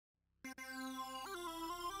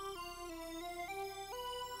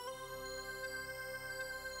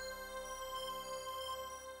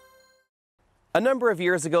A number of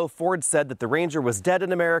years ago, Ford said that the Ranger was dead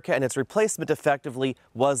in America and its replacement effectively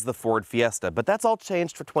was the Ford Fiesta. But that's all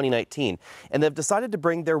changed for 2019, and they've decided to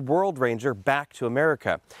bring their World Ranger back to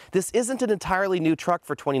America. This isn't an entirely new truck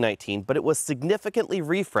for 2019, but it was significantly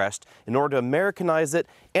refreshed in order to Americanize it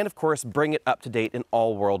and, of course, bring it up to date in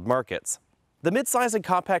all world markets. The midsize and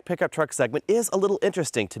compact pickup truck segment is a little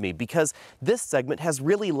interesting to me because this segment has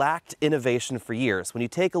really lacked innovation for years. When you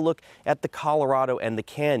take a look at the Colorado and the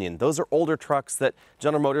Canyon, those are older trucks that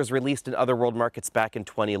General Motors released in other world markets back in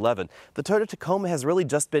 2011. The Toyota Tacoma has really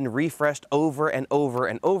just been refreshed over and over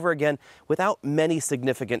and over again without many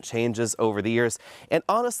significant changes over the years. And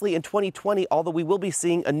honestly, in 2020, although we will be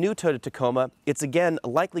seeing a new Toyota Tacoma, it's again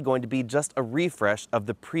likely going to be just a refresh of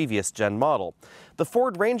the previous gen model. The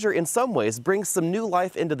Ford Ranger in some ways brings some new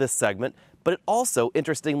life into this segment, but it also,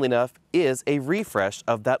 interestingly enough, is a refresh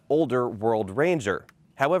of that older World Ranger.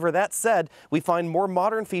 However, that said, we find more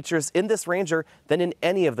modern features in this Ranger than in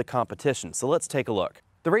any of the competition, so let's take a look.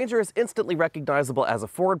 The Ranger is instantly recognizable as a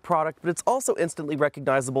Ford product, but it's also instantly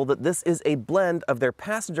recognizable that this is a blend of their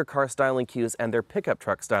passenger car styling cues and their pickup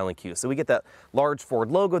truck styling cues. So we get that large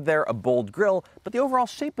Ford logo there, a bold grille, but the overall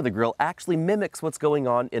shape of the grille actually mimics what's going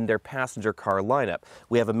on in their passenger car lineup.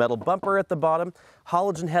 We have a metal bumper at the bottom,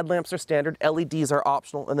 halogen headlamps are standard, LEDs are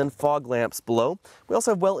optional, and then fog lamps below. We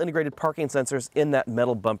also have well-integrated parking sensors in that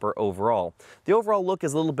metal bumper overall. The overall look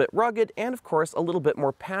is a little bit rugged and, of course, a little bit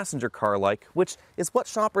more passenger car-like, which is what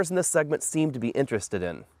shoppers in this segment seem to be interested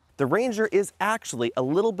in. The Ranger is actually a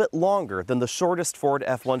little bit longer than the shortest Ford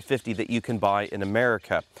F-150 that you can buy in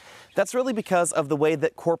America. That's really because of the way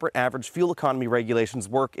that corporate average fuel economy regulations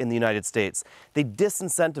work in the United States. They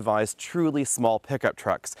disincentivize truly small pickup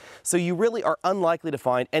trucks. So you really are unlikely to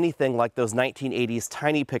find anything like those 1980s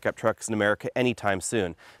tiny pickup trucks in America anytime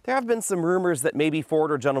soon. There have been some rumors that maybe Ford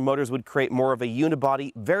or General Motors would create more of a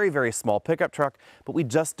unibody, very, very small pickup truck, but we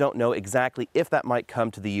just don't know exactly if that might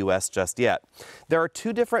come to the US just yet. There are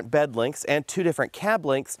two different bed lengths and two different cab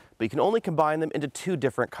lengths, but you can only combine them into two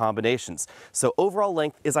different combinations. So overall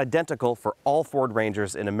length is identical for all Ford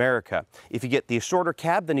Rangers in America. If you get the shorter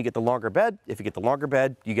cab, then you get the longer bed. If you get the longer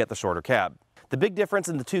bed, you get the shorter cab. The big difference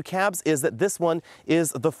in the two cabs is that this one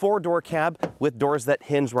is the four-door cab with doors that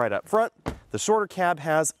hinge right up front. The shorter cab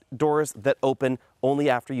has doors that open only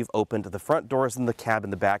after you've opened the front doors, and the cab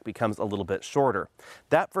in the back becomes a little bit shorter.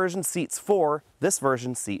 That version seats 4, this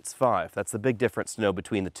version seats 5. That's the big difference to know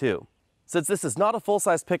between the two. Since this is not a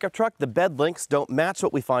full-size pickup truck, the bed lengths don't match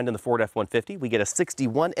what we find in the Ford F-150. We get a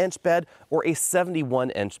 61-inch bed or a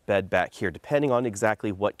 71-inch bed back here, depending on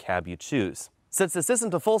exactly what cab you choose. Since this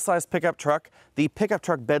isn't a full-size pickup truck, the pickup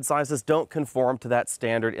truck bed sizes don't conform to that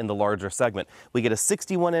standard in the larger segment. We get a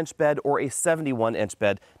 61-inch bed or a 71-inch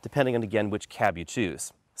bed, depending on, again, which cab you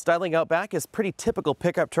choose. Styling out back is pretty typical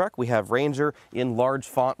pickup truck. We have Ranger in large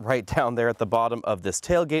font right down there at the bottom of this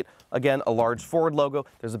tailgate. Again, a large Ford logo.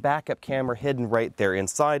 There's a backup camera hidden right there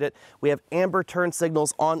inside it. We have amber turn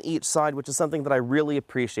signals on each side, which is something that I really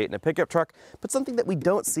appreciate in a pickup truck, but something that we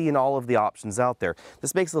don't see in all of the options out there.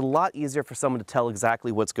 This makes it a lot easier for someone to tell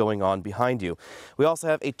exactly what's going on behind you. We also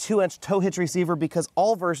have a 2-inch tow hitch receiver because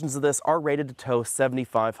all versions of this are rated to tow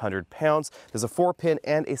 7,500 pounds. There's a 4-pin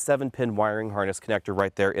and a 7-pin wiring harness connector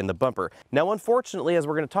right there in the bumper. Now, unfortunately, as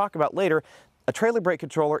we're going to talk about later, a trailer brake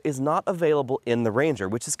controller is not available in the Ranger,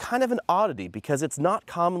 which is kind of an oddity because it's not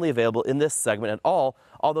commonly available in this segment at all,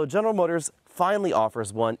 although General Motors finally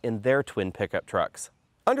offers one in their twin pickup trucks.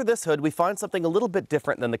 Under this hood, we find something a little bit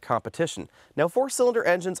different than the competition. Now, 4-cylinder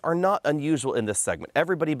engines are not unusual in this segment.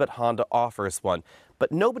 Everybody but Honda offers one,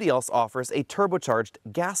 but nobody else offers a turbocharged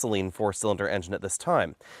gasoline 4-cylinder engine at this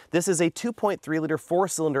time. This is a 2.3-liter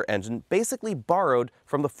 4-cylinder engine basically borrowed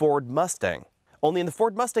from the Ford Mustang. Only in the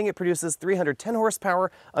Ford Mustang it produces 310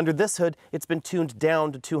 horsepower. Under this hood, it's been tuned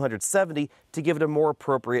down to 270 to give it a more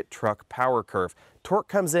appropriate truck power curve. Torque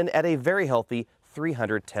comes in at a very healthy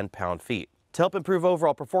 310 pound-feet. To help improve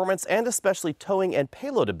overall performance and especially towing and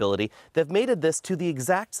payload ability, they've mated this to the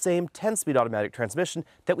exact same 10-speed automatic transmission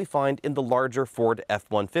that we find in the larger Ford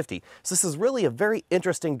F-150. So this is really a very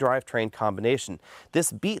interesting drivetrain combination.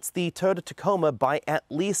 This beats the Toyota Tacoma by at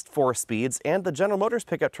least 4 speeds and the General Motors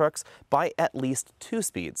pickup trucks by at least 2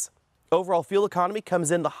 speeds. Overall fuel economy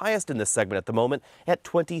comes in the highest in this segment at the moment at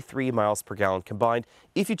 23 miles per gallon combined.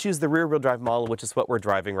 If you choose the rear-wheel drive model, which is what we're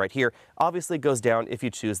driving right here, obviously it goes down if you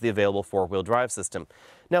choose the available 4-wheel drive system.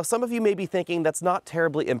 Now, some of you may be thinking that's not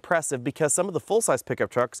terribly impressive because some of the full-size pickup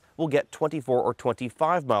trucks will get 24 or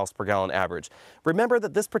 25 miles per gallon average. Remember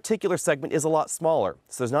that this particular segment is a lot smaller,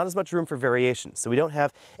 so there's not as much room for variation. So we don't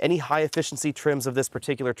have any high-efficiency trims of this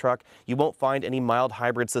particular truck. You won't find any mild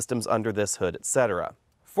hybrid systems under this hood, etc.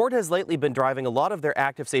 Ford has lately been driving a lot of their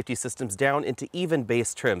active safety systems down into even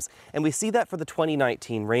base trims, and we see that for the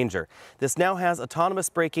 2019 Ranger. This now has autonomous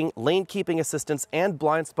braking, lane keeping assistance, and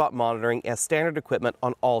blind spot monitoring as standard equipment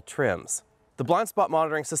on all trims. The blind spot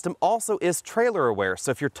monitoring system also is trailer aware,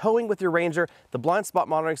 so if you're towing with your Ranger, the blind spot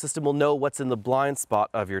monitoring system will know what's in the blind spot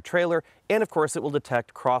of your trailer, and of course it will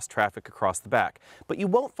detect cross traffic across the back. But you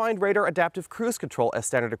won't find radar adaptive cruise control as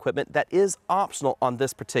standard equipment. That is optional on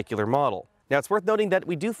this particular model. Now, it's worth noting that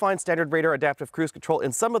we do find standard radar adaptive cruise control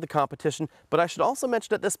in some of the competition, but I should also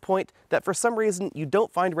mention at this point that for some reason you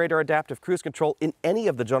don't find radar adaptive cruise control in any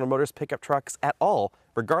of the General Motors pickup trucks at all,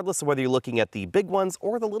 regardless of whether you're looking at the big ones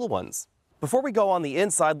or the little ones. Before we go on the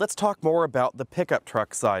inside, let's talk more about the pickup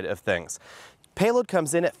truck side of things. Payload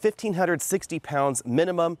comes in at 1,560 pounds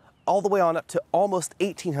minimum, all the way on up to almost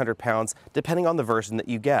 1,800 pounds, depending on the version that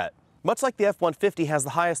you get. Much like the F-150 has the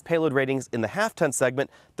highest payload ratings in the half-ton segment,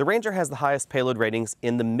 the Ranger has the highest payload ratings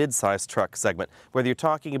in the mid-size truck segment, whether you're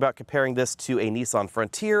talking about comparing this to a Nissan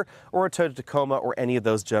Frontier or a Toyota Tacoma or any of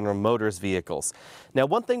those General Motors vehicles. Now,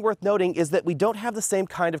 one thing worth noting is that we don't have the same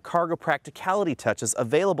kind of cargo practicality touches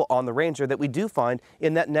available on the Ranger that we do find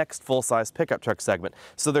in that next full-size pickup truck segment.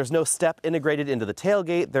 So there's no step integrated into the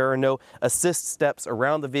tailgate, there are no assist steps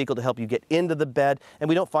around the vehicle to help you get into the bed, and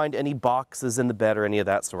we don't find any boxes in the bed or any of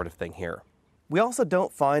that sort of thing here. We also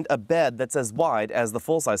don't find a bed that's as wide as the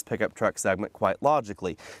full-size pickup truck segment, quite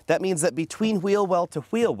logically. That means that between wheel well to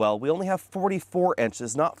wheel well, we only have 44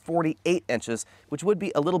 inches, not 48 inches, which would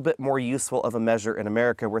be a little bit more useful of a measure in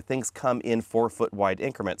America where things come in 4-foot wide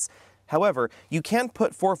increments. However, you can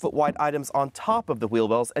put 4-foot wide items on top of the wheel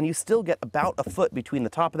wells and you still get about a foot between the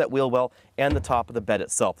top of that wheel well and the top of the bed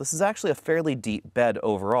itself. This is actually a fairly deep bed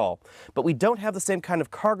overall. But we don't have the same kind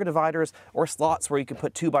of cargo dividers or slots where you can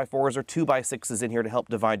put 2x4s or 2x6s in here to help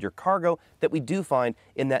divide your cargo that we do find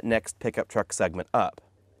in that next pickup truck segment up.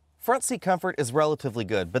 Front seat comfort is relatively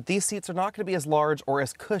good, but these seats are not going to be as large or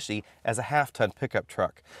as cushy as a half-ton pickup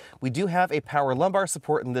truck. We do have a power lumbar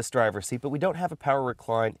support in this driver's seat, but we don't have a power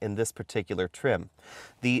recline in this particular trim.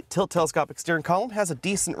 The tilt telescopic steering column has a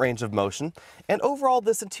decent range of motion, and overall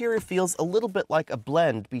this interior feels a little bit like a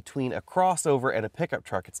blend between a crossover and a pickup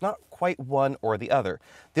truck. It's not quite one or the other.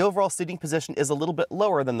 The overall seating position is a little bit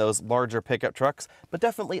lower than those larger pickup trucks, but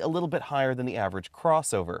definitely a little bit higher than the average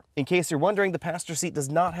crossover. In case you're wondering, the passenger seat does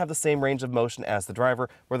not have the same range of motion as the driver,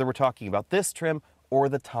 whether we're talking about this trim or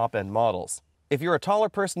the top-end models. If you're a taller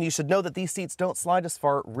person, you should know that these seats don't slide as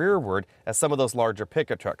far rearward as some of those larger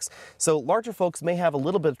pickup trucks, so larger folks may have a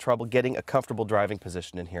little bit of trouble getting a comfortable driving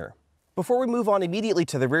position in here. Before we move on immediately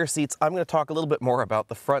to the rear seats, I'm going to talk a little bit more about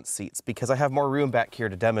the front seats because I have more room back here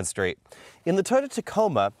to demonstrate. In the Toyota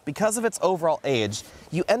Tacoma, because of its overall age,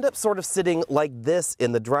 you end up sort of sitting like this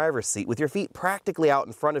in the driver's seat with your feet practically out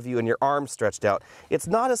in front of you and your arms stretched out. It's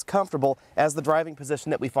not as comfortable as the driving position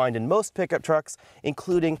that we find in most pickup trucks,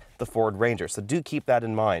 including the Ford Ranger, so do keep that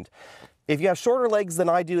in mind. If you have shorter legs than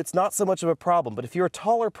I do, it's not so much of a problem, but if you're a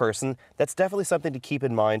taller person, that's definitely something to keep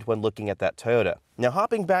in mind when looking at that Toyota. Now,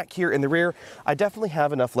 hopping back here in the rear, I definitely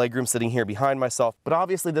have enough legroom sitting here behind myself, but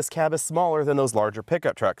obviously this cab is smaller than those larger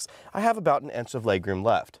pickup trucks. I have about 1 inch of legroom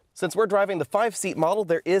left. Since we're driving the 5-seat model,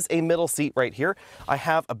 there is a middle seat right here. I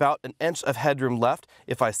have about 1 inch of headroom left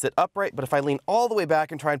if I sit upright, but if I lean all the way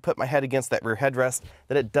back and try and put my head against that rear headrest,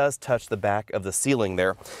 then it does touch the back of the ceiling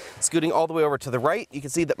there. Scooting all the way over to the right, you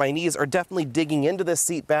can see that my knees are definitely digging into this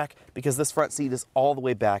seat back because this front seat is all the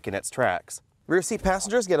way back in its tracks. Rear seat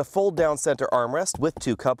passengers get a fold-down center armrest with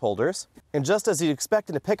 2 cup holders. And just as you'd expect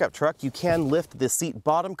in a pickup truck, you can lift the seat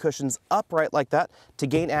bottom cushions upright like that to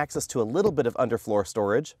gain access to a little bit of underfloor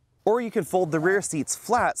storage. Or you can fold the rear seats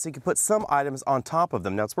flat so you can put some items on top of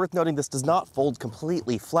them. Now, it's worth noting this does not fold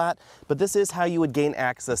completely flat, but this is how you would gain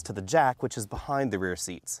access to the jack, which is behind the rear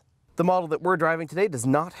seats. The model that we're driving today does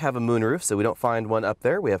not have a moonroof, so we don't find one up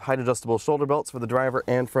there. We have height adjustable shoulder belts for the driver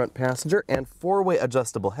and front passenger and 4-way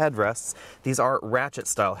adjustable headrests. These are ratchet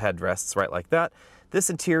style headrests, right like that. This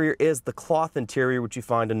interior is the cloth interior which you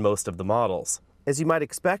find in most of the models. As you might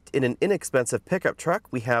expect, in an inexpensive pickup truck,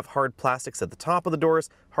 we have hard plastics at the top of the doors,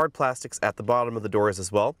 hard plastics at the bottom of the doors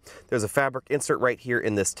as well. There's a fabric insert right here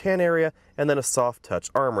in this tan area, and then a soft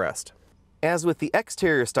touch armrest. As with the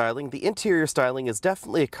exterior styling, the interior styling is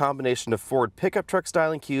definitely a combination of Ford pickup truck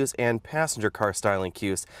styling cues and passenger car styling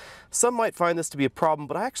cues. Some might find this to be a problem,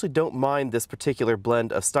 but I actually don't mind this particular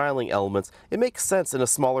blend of styling elements. It makes sense in a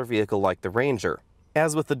smaller vehicle like the Ranger.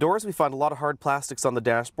 As with the doors, we find a lot of hard plastics on the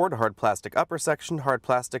dashboard, a hard plastic upper section, hard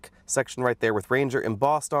plastic section right there with Ranger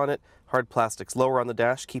embossed on it, hard plastics lower on the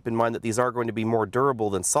dash. Keep in mind that these are going to be more durable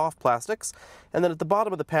than soft plastics. And then at the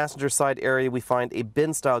bottom of the passenger side area, we find a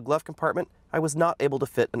bin-style glove compartment. I was not able to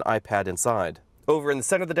fit an iPad inside. Over in the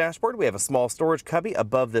center of the dashboard, we have a small storage cubby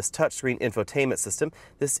above this touchscreen infotainment system.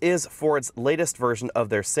 This is Ford's latest version of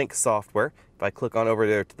their sync software. If I click on over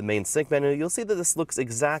there to the main sync menu, you'll see that this looks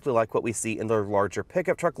exactly like what we see in their larger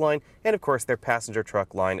pickup truck line and, of course, their passenger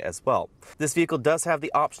truck line as well. This vehicle does have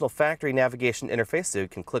the optional factory navigation interface, so you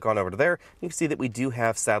can click on over to there. You can see that we do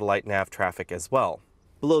have satellite nav traffic as well.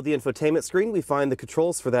 Below the infotainment screen, we find the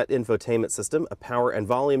controls for that infotainment system, a power and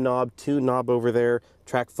volume knob, 2 knob over there,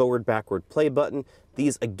 track forward, backward play button.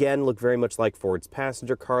 These again look very much like Ford's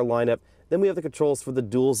passenger car lineup. Then we have the controls for the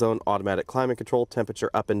dual zone automatic climate control,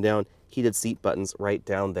 temperature up and down, heated seat buttons right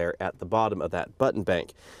down there at the bottom of that button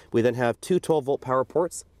bank. We then have 2 12-volt power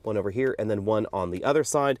ports, one over here and then one on the other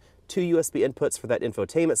side, 2 USB inputs for that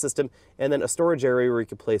infotainment system, and then a storage area where you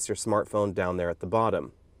can place your smartphone down there at the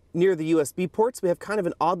bottom. Near the USB ports, we have kind of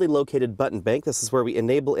an oddly located button bank. This is where we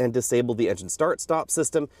enable and disable the engine start-stop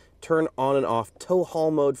system, turn on and off tow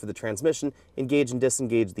haul mode for the transmission, engage and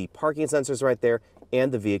disengage the parking sensors right there,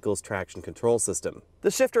 and the vehicle's traction control system.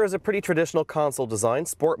 The shifter is a pretty traditional console design.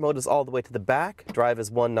 Sport mode is all the way to the back, drive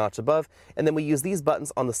is 1 notch above, and then we use these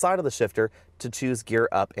buttons on the side of the shifter to choose gear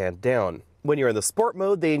up and down. When you're in the sport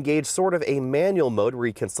mode, they engage sort of a manual mode where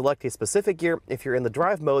you can select a specific gear. If you're in the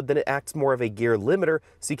drive mode, then it acts more of a gear limiter,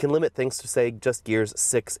 so you can limit things to, say, just gears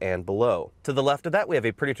 6 and below. To the left of that, we have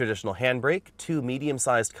a pretty traditional handbrake, 2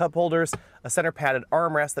 medium-sized cup holders, a center padded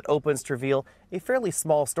armrest that opens to reveal a fairly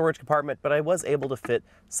small storage compartment, but I was able to fit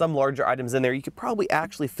some larger items in there. You could probably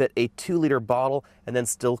actually fit a 2-liter bottle and then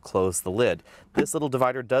still close the lid. This little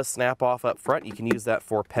divider does snap off up front. You can use that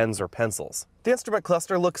for pens or pencils. The instrument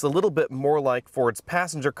cluster looks a little bit more like Ford's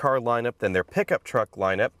passenger car lineup than their pickup truck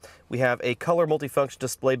lineup. We have a color multifunction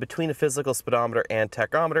display between a physical speedometer and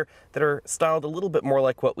tachometer that are styled a little bit more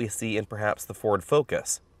like what we see in perhaps the Ford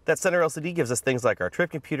Focus. That center LCD gives us things like our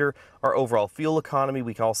trip computer, our overall fuel economy.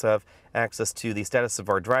 We can also have access to the status of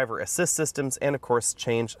our driver assist systems and, of course,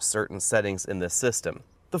 change certain settings in this system.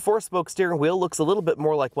 The 4-spoke steering wheel looks a little bit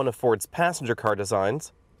more like one of Ford's passenger car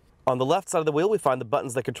designs. On the left side of the wheel, we find the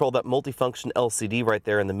buttons that control that multifunction LCD right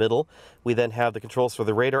there in the middle. We then have the controls for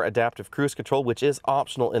the radar adaptive cruise control, which is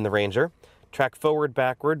optional in the Ranger. Track forward,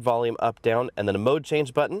 backward, volume up, down, and then a mode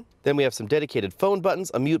change button. Then we have some dedicated phone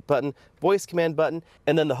buttons, a mute button, voice command button,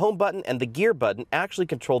 and then the home button and the gear button actually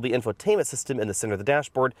control the infotainment system in the center of the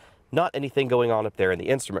dashboard, not anything going on up there in the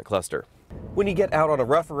instrument cluster. When you get out on a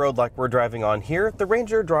rougher road like we're driving on here, the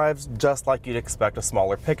Ranger drives just like you'd expect a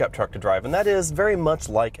smaller pickup truck to drive, and that is very much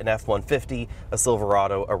like an F-150, a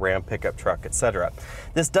Silverado, a Ram pickup truck, etc.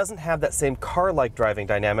 This doesn't have that same car-like driving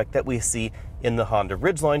dynamic that we see in the Honda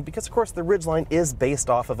Ridgeline, because of course the Ridgeline is based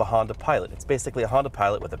off of a Honda Pilot. It's basically a Honda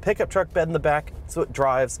Pilot with a pickup truck bed in the back, so it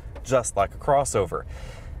drives just like a crossover.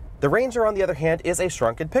 The Ranger, on the other hand, is a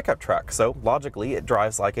shrunken pickup truck, so logically it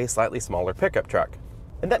drives like a slightly smaller pickup truck.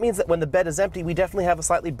 And that means that when the bed is empty, we definitely have a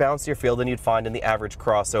slightly bouncier feel than you'd find in the average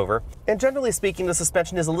crossover. And generally speaking, the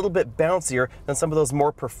suspension is a little bit bouncier than some of those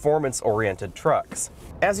more performance-oriented trucks.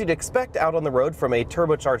 As you'd expect out on the road from a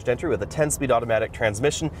turbocharged entry with a 10-speed automatic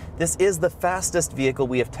transmission, this is the fastest vehicle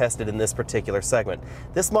we have tested in this particular segment.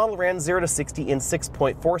 This model ran 0 to 60 in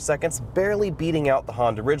 6.4 seconds, barely beating out the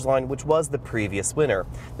Honda Ridgeline, which was the previous winner.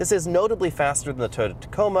 This is notably faster than the Toyota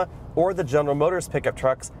Tacoma or the General Motors pickup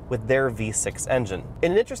trucks with their V6 engine.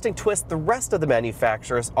 In an interesting twist, the rest of the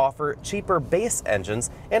manufacturers offer cheaper base engines,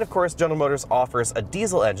 and of course General Motors offers a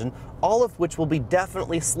diesel engine, all of which will be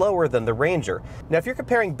definitely slower than the Ranger. Now if you're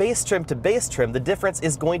comparing base trim to base trim, the difference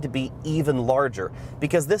is going to be even larger,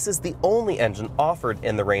 because this is the only engine offered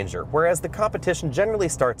in the Ranger, whereas the competition generally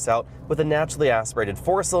starts out with a naturally aspirated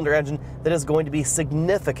 4-cylinder engine that is going to be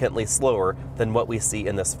significantly slower than what we see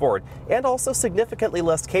in this Ford, and also significantly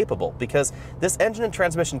less capable, because this engine and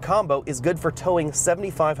transmission combo is good for towing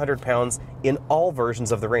 7,500 pounds in all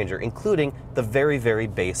versions of the Ranger, including the very, very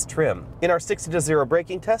base trim. In our 60 to 0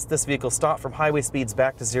 braking test, this vehicle stopped from highway speeds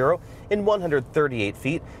back to 0 in 138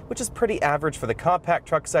 feet, which is pretty average for the compact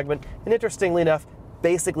truck segment, and interestingly enough,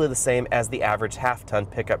 basically the same as the average half-ton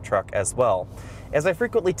pickup truck as well. As I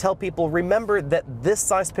frequently tell people, remember that this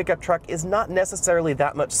size pickup truck is not necessarily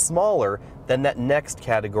that much smaller than that next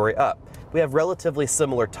category up. We have relatively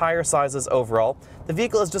similar tire sizes overall. The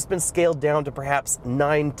vehicle has just been scaled down to perhaps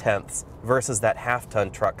 9/10 versus that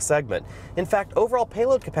half-ton truck segment. In fact, overall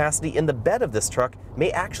payload capacity in the bed of this truck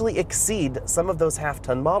may actually exceed some of those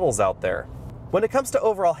half-ton models out there. When it comes to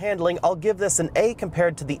overall handling, I'll give this an A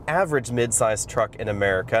compared to the average mid-sized truck in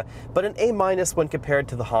America, but an A- when compared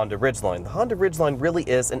to the Honda Ridgeline. The Honda Ridgeline really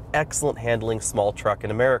is an excellent handling small truck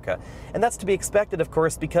in America. And that's to be expected, of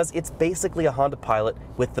course, because it's basically a Honda Pilot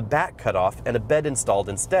with the back cut off and a bed installed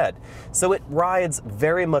instead. So it rides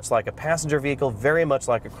very much like a passenger vehicle, very much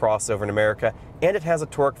like a crossover in America, and it has a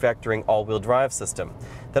torque vectoring all-wheel drive system.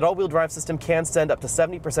 That all-wheel drive system can send up to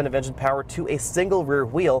 70% of engine power to a single rear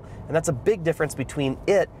wheel, and that's a big difference between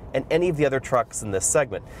it and any of the other trucks in this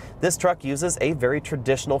segment. This truck uses a very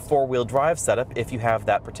traditional four-wheel drive setup if you have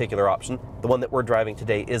that particular option. The one that we're driving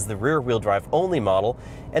today is the rear-wheel drive only model,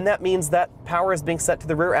 and that means that power is being set to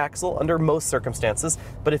the rear axle under most circumstances,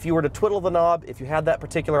 but if you were to twiddle the knob, if you had that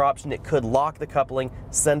particular option, it could lock the coupling,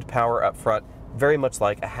 send power up front, very much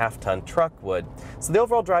like a half-ton truck would. So the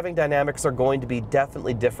overall driving dynamics are going to be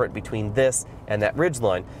definitely different between this and that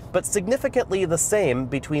Ridgeline, but significantly the same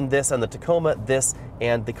between this and the Tacoma, this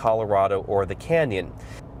and the Colorado or the Canyon.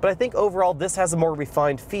 But I think overall this has a more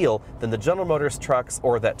refined feel than the General Motors trucks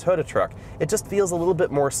or that Toyota truck. It just feels a little bit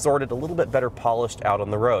more sorted, a little bit better polished out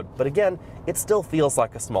on the road. But again, it still feels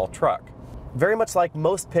like a small truck. Very much like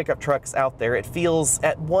most pickup trucks out there, it feels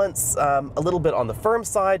at once a little bit on the firm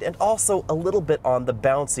side and also a little bit on the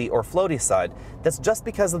bouncy or floaty side. That's just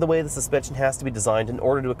because of the way the suspension has to be designed in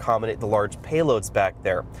order to accommodate the large payloads back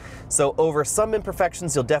there. So over some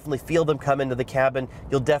imperfections, you'll definitely feel them come into the cabin.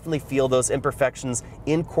 You'll definitely feel those imperfections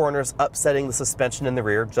in corners upsetting the suspension in the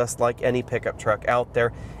rear, just like any pickup truck out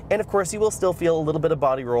there. And of course, you will still feel a little bit of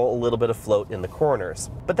body roll, a little bit of float in the corners.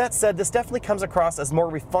 But that said, this definitely comes across as more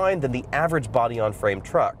refined than the average body-on-frame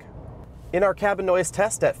truck. In our cabin noise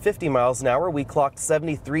test at 50 miles an hour, we clocked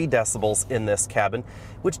 73 decibels in this cabin,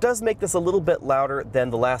 which does make this a little bit louder than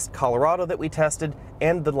the last Colorado that we tested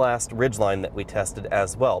and the last Ridgeline that we tested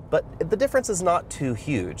as well. But the difference is not too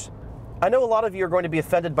huge. I know a lot of you are going to be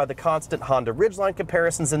offended by the constant Honda Ridgeline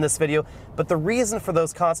comparisons in this video, but the reason for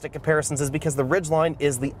those constant comparisons is because the Ridgeline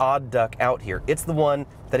is the odd duck out here. It's the one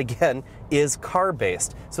that, again, is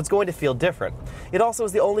car-based, so it's going to feel different. It also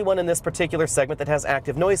is the only one in this particular segment that has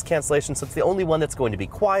active noise cancellation, so it's the only one that's going to be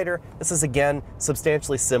quieter. This is, again,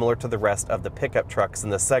 substantially similar to the rest of the pickup trucks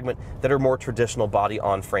in this segment that are more traditional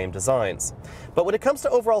body-on-frame designs. But when it comes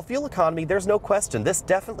to overall fuel economy, there's no question this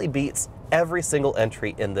definitely beats every single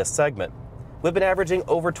entry in this segment. We've been averaging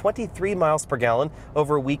over 23 miles per gallon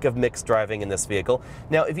over a week of mixed driving in this vehicle.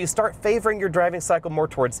 Now, if you start favoring your driving cycle more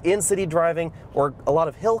towards in-city driving or a lot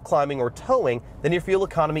of hill climbing or towing, then your fuel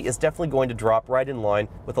economy is definitely going to drop right in line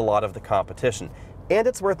with a lot of the competition. And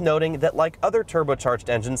it's worth noting that, like other turbocharged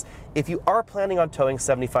engines, if you are planning on towing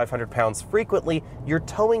 7,500 pounds frequently, your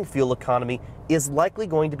towing fuel economy is likely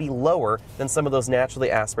going to be lower than some of those naturally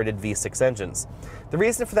aspirated V6 engines. The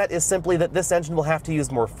reason for that is simply that this engine will have to use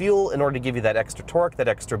more fuel in order to give you that extra torque, that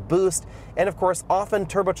extra boost, and of course often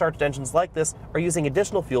turbocharged engines like this are using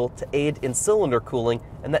additional fuel to aid in cylinder cooling,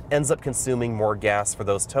 and that ends up consuming more gas for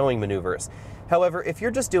those towing maneuvers. However, if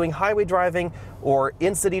you're just doing highway driving or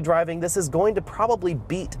in-city driving, this is going to probably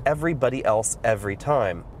beat everybody else every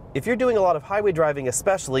time. If you're doing a lot of highway driving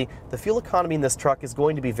especially, the fuel economy in this truck is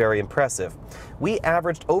going to be very impressive. We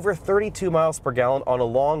averaged over 32 miles per gallon on a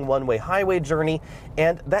long one-way highway journey,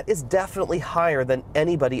 and that is definitely higher than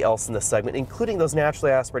anybody else in this segment, including those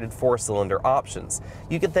naturally aspirated four-cylinder options.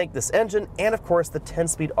 You can thank this engine and, of course, the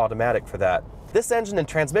 10-speed automatic for that. This engine and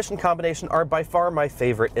transmission combination are by far my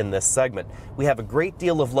favorite in this segment. We have a great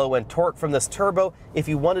deal of low-end torque from this turbo. If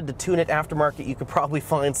you wanted to tune it aftermarket, you could probably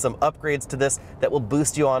find some upgrades to this that will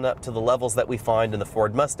boost you on up to the levels that we find in the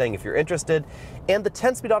Ford Mustang if you're interested. And the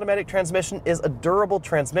 10-speed automatic transmission is a durable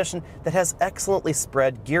transmission that has excellently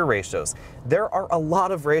spread gear ratios. There are a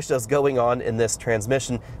lot of ratios going on in this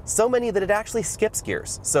transmission, so many that it actually skips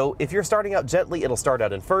gears. So if you're starting out gently, it'll start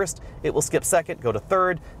out in first, it will skip second, go to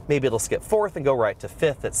third, maybe it'll skip fourth and go right to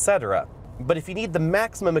fifth, etc. But if you need the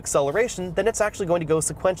maximum acceleration, then it's actually going to go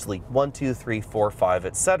sequentially, 1, 2, 3, 4, 5,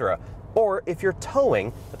 etc. Or if you're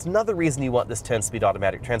towing, that's another reason you want this 10-speed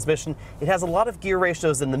automatic transmission. It has a lot of gear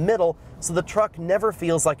ratios in the middle, so the truck never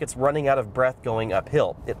feels like it's running out of breath going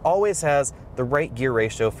uphill. It always has the right gear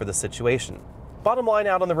ratio for the situation. Bottom line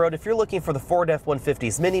out on the road, if you're looking for the Ford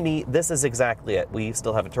F-150's Mini-Me, this is exactly it. We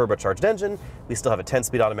still have a turbocharged engine, we still have a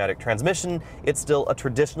 10-speed automatic transmission, it's still a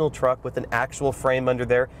traditional truck with an actual frame under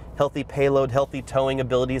there, healthy payload, healthy towing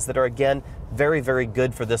abilities that are, again, very, very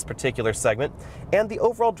good for this particular segment, and the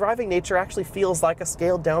overall driving nature actually feels like a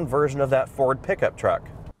scaled-down version of that Ford pickup truck.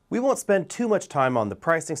 We won't spend too mumuch time on the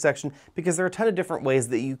pricing section because there are a ton of different ways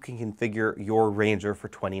that you can configure your Ranger for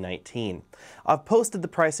 2019. I've posted the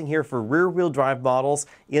pricing here for rear-wheel drive models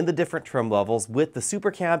in the different trim levels with the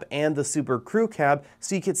Super Cab and the Super Crew Cab,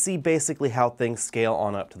 so you can see basically how things scale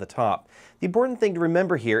on up to the top. The important thing to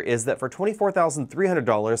remember here is that for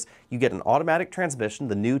 $24,300, you get an automatic transmission,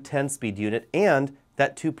 the new 10-speed unit, and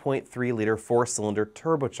that 2.3-liter four-cylinder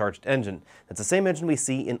turbocharged engine. That's the same engine we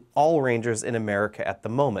see in all Rangers in America at the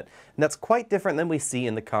moment, and that's quite different than we see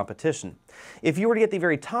in the competition. If you were to get the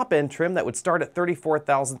very top-end trim, that would start at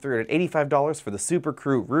 $34,385 for the Super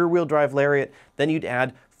Crew rear-wheel drive Lariat. Then you'd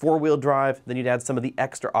add four-wheel drive, then you'd add some of the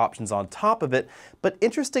extra options on top of it. But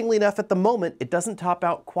interestingly enough, at the moment, it doesn't top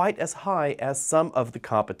out quite as high as some of the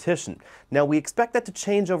competition. Now, we expect that to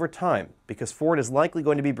change over time because Ford is likely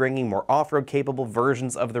going to be bringing more off-road capable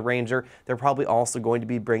versions of the Ranger. They're probably also going to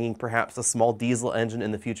be bringing perhaps a small diesel engine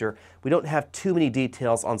in the future. We don't have too many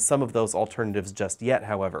details on some of those alternatives just yet,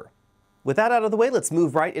 however. With that out of the way, let's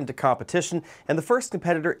move right into competition, and the first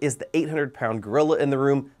competitor is the 800-pound gorilla in the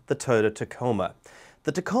room, the Toyota Tacoma.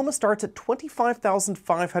 The Tacoma starts at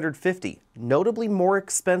 $25,550, notably more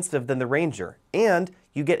expensive than the Ranger, and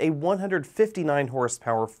you get a 159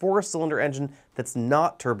 horsepower four-cylinder engine that's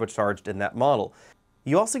not turbocharged in that model.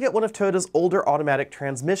 You also get one of Toyota's older automatic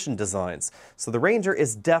transmission designs, so the Ranger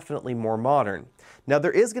is definitely more modern. Now,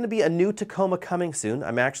 there is going to be a new Tacoma coming soon.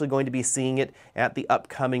 I'm actually going to be seeing it at the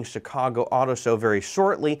upcoming Chicago Auto Show very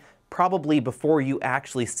shortly, probably before you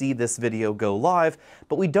actually see this video go live,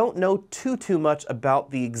 but we don't know too much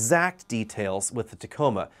about the exact details with the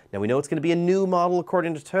Tacoma. Now, we know it's going to be a new model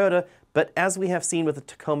according to Toyota, but as we have seen with the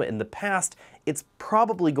Tacoma in the past, it's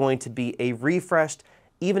probably going to be a refreshed,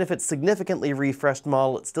 even if it's significantly refreshed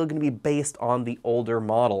model, it's still going to be based on the older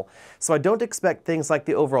model. So I don't expect things like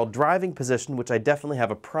the overall driving position, which I definitely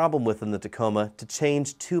have a problem with in the Tacoma, to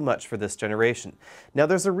change too much for this generation. Now,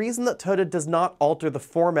 there's a reason that Toyota does not alter the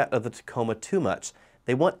format of the Tacoma too much.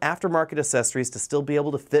 They want aftermarket accessories to still be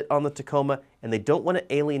able to fit on the Tacoma, and they don't want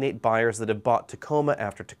to alienate buyers that have bought Tacoma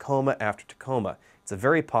after Tacoma after Tacoma. It's a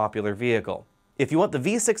very popular vehicle. If you want the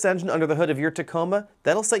V6 engine under the hood of your Tacoma,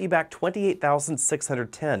 that'll set you back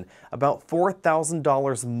 $28,610, about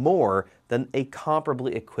 $4,000 more than a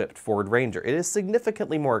comparably equipped Ford Ranger. It is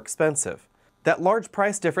significantly more expensive. That large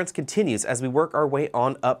price difference continues as we work our way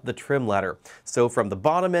on up the trim ladder. So from the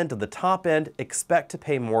bottom end to the top end, expect to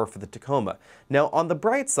pay more for the Tacoma. Now, on the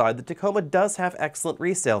bright side, the Tacoma does have excellent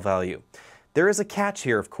resale value. There is a catch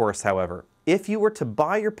here, of course, however. If you were to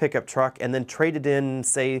buy your pickup truck and then trade it in,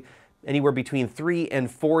 say, anywhere between 3 and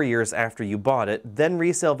 4 years after you bought it, then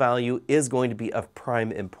resale value is going to be of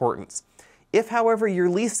prime importance. If, however, you're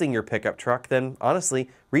leasing your pickup truck, then honestly,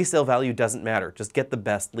 resale value doesn't matter. Just get the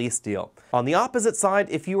best lease deal. On the opposite side,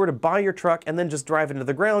 if you were to buy your truck and then just drive into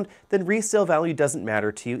the ground, then resale value doesn't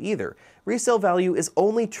matter to you either. Resale value is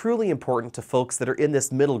only truly important to folks that are in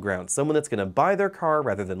this middle ground, someone that's going to buy their car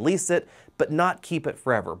rather than lease it, but not keep it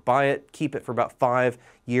forever. Buy it, keep it for about 5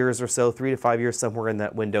 years or so, 3 to 5 years, somewhere in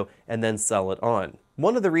that window, and then sell it on.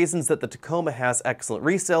 One of the reasons that the Tacoma has excellent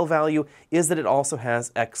resale value is that it also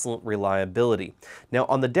has excellent reliability. Now,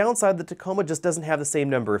 on the downside, the Tacoma just doesn't have the same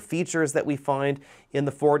number of features that we find in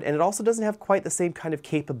the Ford, and it also doesn't have quite the same kind of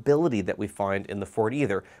capability that we find in the Ford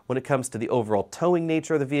either when it comes to the overall towing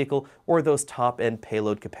nature of the vehicle or those top-end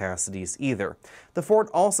payload capacities either. The Ford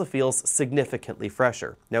also feels significantly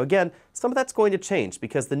fresher. Now again, some of that's going to change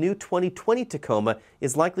because the new 2020 Tacoma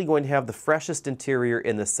is likely going to have the freshest interior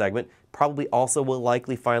in this segment, probably also will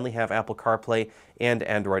likely finally have Apple CarPlay and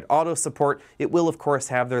Android Auto support. It will, of course,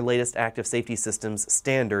 have their latest active safety systems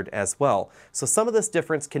standard as well. So some of this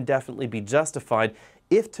difference can definitely be justified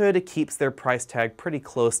if Toyota keeps their price tag pretty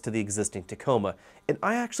close to the existing Tacoma. And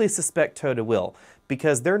I actually suspect Toyota will,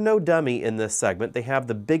 because they're no dummy in this segment. They have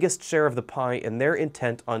the biggest share of the pie, and they're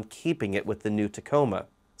intent on keeping it with the new Tacoma.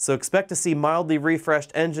 So expect to see mildly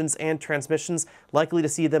refreshed engines and transmissions, likely to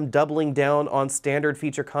see them doubling down on standard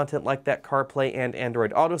feature content like that CarPlay and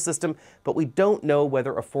Android Auto system, but we don't know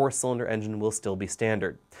whether a 4-cylinder engine will still be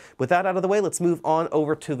standard. With that out of the way, let's move on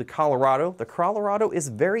over to the Colorado. The Colorado is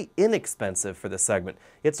very inexpensive for this segment.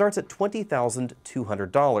 It starts at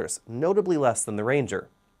 $20,200, notably less than the Ranger.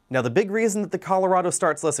 Now, the big reason that the Colorado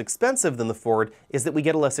starts less expensive than the Ford is that we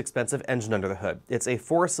get a less expensive engine under the hood. It's a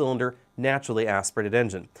 4-cylinder, naturally aspirated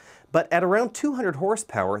engine. But at around 200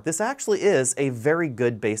 horsepower, this actually is a very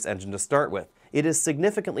good base engine to start with. It is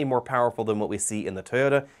significantly more powerful than what we see in the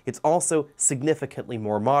Toyota. It's also significantly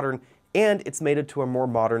more modern, and it's mated to a more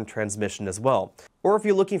modern transmission as well. Or if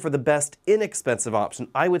you're looking for the best inexpensive option,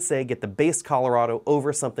 I would say get the base Colorado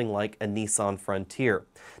over something like a Nissan Frontier.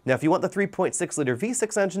 Now, if you want the 3.6-liter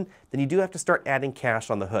V6 engine, then you do have to start adding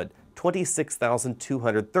cash on the hood.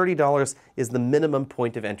 $26,230 is the minimum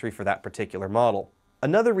point of entry for that particular model.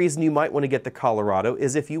 Another reason you might want to get the Colorado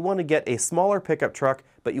is if you want to get a smaller pickup truck,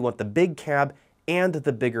 but you want the big cab and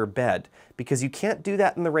the bigger bed, because you can't do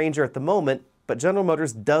that in the Ranger at the moment, but General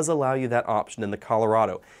Motors does allow you that option in the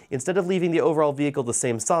Colorado. Instead of leaving the overall vehicle the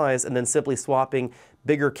same size and then simply swapping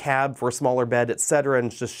bigger cab for smaller bed, etc.,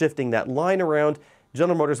 and just shifting that line around,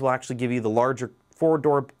 General Motors will actually give you the larger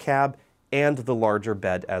four-door cab and the larger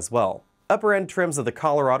bed as well. Upper end trims of the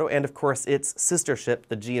Colorado and of course its sister ship,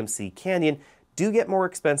 the GMC Canyon, do get more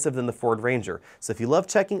expensive than the Ford Ranger. So if you love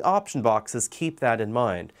checking option boxes, keep that in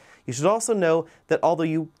mind. You should also know that although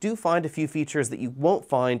you do find a few features that you won't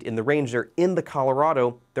find in the Ranger in the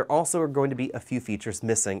Colorado, there also are going to be a few features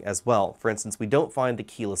missing as well. For instance, we don't find the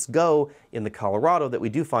keyless go in the Colorado that we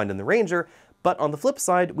do find in the Ranger, but on the flip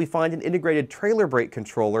side, we find an integrated trailer brake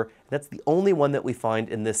controller, and that's the only one that we find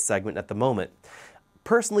in this segment at the moment.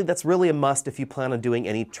 Personally, that's really a must if you plan on doing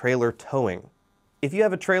any trailer towing. If you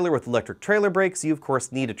have a trailer with electric trailer brakes, you of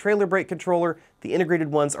course need a trailer brake controller. The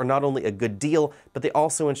integrated ones are not only a good deal, but they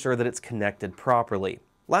also ensure that it's connected properly.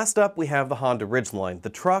 Last up, we have the Honda Ridgeline,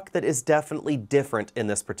 the truck that is definitely different in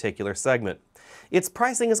this particular segment. Its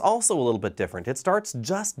pricing is also a little bit different. It starts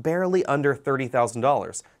just barely under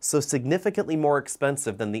 $30,000, so significantly more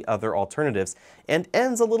expensive than the other alternatives, and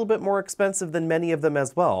ends a little bit more expensive than many of them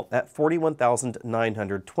as well, at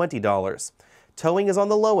 $41,920. Towing is on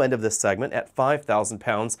the low end of this segment at 5,000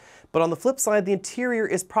 pounds, but on the flip side, the interior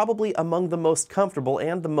is probably among the most comfortable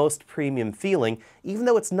and the most premium feeling, even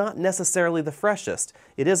though it's not necessarily the freshest.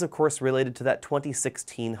 It is, of course, related to that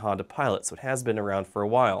 2016 Honda Pilot, so it has been around for a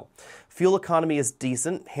while. Fuel economy is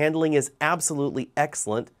decent, handling is absolutely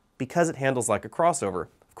excellent because it handles like a crossover.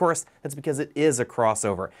 Of course, that's because it is a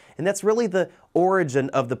crossover, and that's really the origin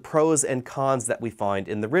of the pros and cons that we find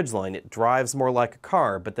in the Ridgeline. It drives more like a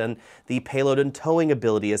car, but then the payload and towing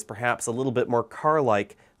ability is perhaps a little bit more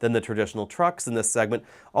car-like than the traditional trucks in this segment,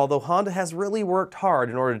 although Honda has really worked hard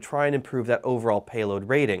in order to try and improve that overall payload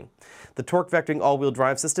rating. The torque vectoring all-wheel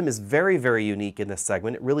drive system is very, very unique in this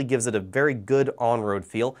segment. It really gives it a very good on-road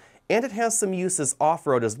feel, and it has some uses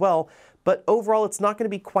off-road as well, but overall it's not going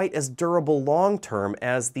to be quite as durable long-term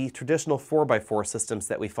as the traditional 4x4 systems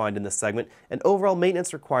that we find in this segment, and overall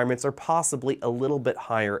maintenance requirements are possibly a little bit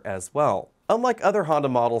higher as well. Unlike other Honda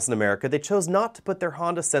models in America, they chose not to put their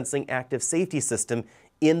Honda Sensing active safety system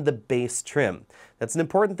in the base trim. That's an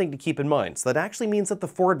important thing to keep in mind. So that actually means that the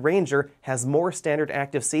Ford Ranger has more standard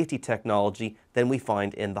active safety technology than we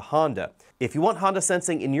find in the Honda. If you want Honda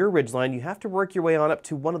Sensing in your Ridgeline, you have to work your way on up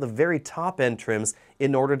to one of the very top-end trims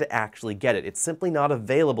in order to actually get it. It's simply not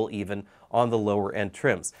available even on the lower-end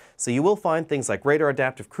trims. So you will find things like radar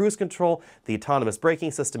adaptive cruise control, the autonomous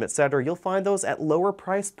braking system, etc. You'll find those at lower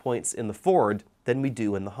price points in the Ford than we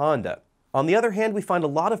do in the Honda. On the other hand, we find a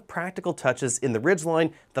lot of practical touches in the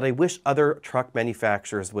Ridgeline that I wish other truck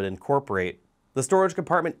manufacturers would incorporate. The storage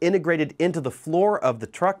compartment integrated into the floor of the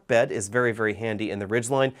truck bed is very, very handy in the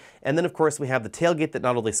Ridgeline. And then, of course, we have the tailgate that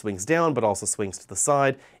not only swings down, but also swings to the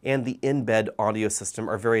side, and the in-bed audio system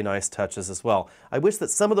are very nice touches as well. I wish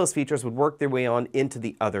that some of those features would work their way on into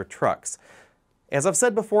the other trucks. As I've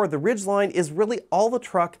said before, the Ridgeline is really all the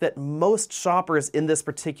truck that most shoppers in this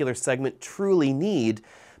particular segment truly need,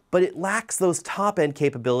 but it lacks those top-end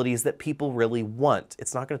capabilities that people really want.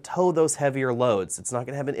 It's not going to tow those heavier loads. It's not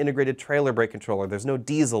going to have an integrated trailer brake controller. There's no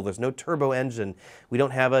diesel. There's no turbo engine. We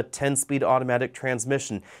don't have a 10-speed automatic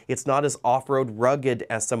transmission. It's not as off-road rugged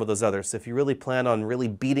as some of those others. So if you really plan on really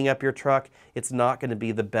beating up your truck, it's not going to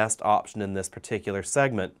be the best option in this particular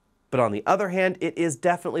segment. But on the other hand, it is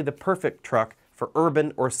definitely the perfect truck for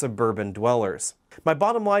urban or suburban dwellers. My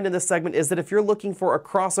bottom line in this segment is that if you're looking for a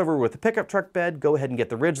crossover with a pickup truck bed, go ahead and get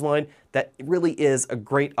the Ridgeline. That really is a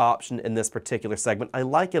great option in this particular segment. I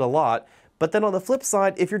like it a lot. But then on the flip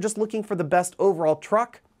side, if you're just looking for the best overall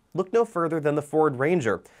truck, look no further than the Ford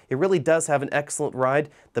Ranger. It really does have an excellent ride,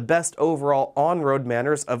 the best overall on-road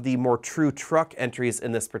manners of the more true truck entries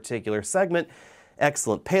in this particular segment.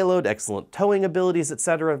 Excellent payload, excellent towing abilities,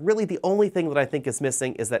 etc. Really the only thing that I think is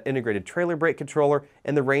missing is that integrated trailer brake controller,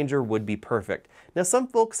 and the Ranger would be perfect. Now some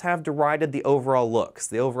folks have derided the overall looks,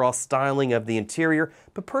 the overall styling of the interior,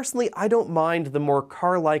 but personally I don't mind the more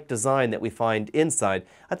car-like design that we find inside.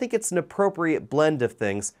 I think it's an appropriate blend of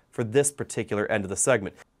things for this particular end of the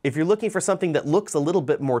segment. If you're looking for something that looks a little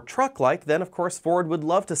bit more truck-like, then of course Ford would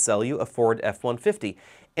love to sell you a Ford F-150.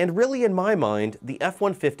 And really, in my mind, the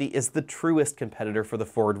F-150 is the truest competitor for the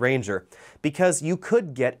Ford Ranger, because you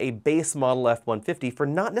could get a base model F-150 for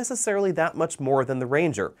not necessarily that much more than the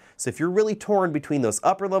Ranger. So if you're really torn between those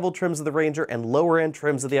upper level trims of the Ranger and lower end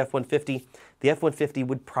trims of the F-150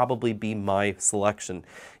 would probably be my selection.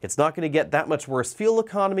 It's not going to get that much worse fuel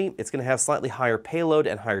economy, it's going to have slightly higher payload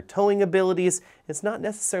and higher towing abilities. It's not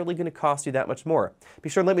necessarily going to cost you that much more. Be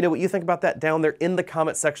sure and let me know what you think about that down there in the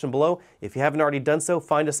comment section below. If you haven't already done so,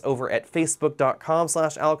 find us over at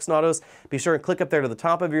facebook.com/AlexNautos. Be sure and click up there to the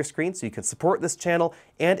top of your screen so you can support this channel.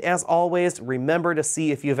 And as always, remember to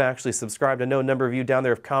see if you've actually subscribed. I know a number of you down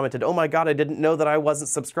there have commented, "Oh my God, I didn't know that I wasn't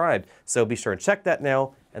subscribed." So be sure and check that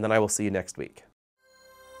now, and then I will see you next week.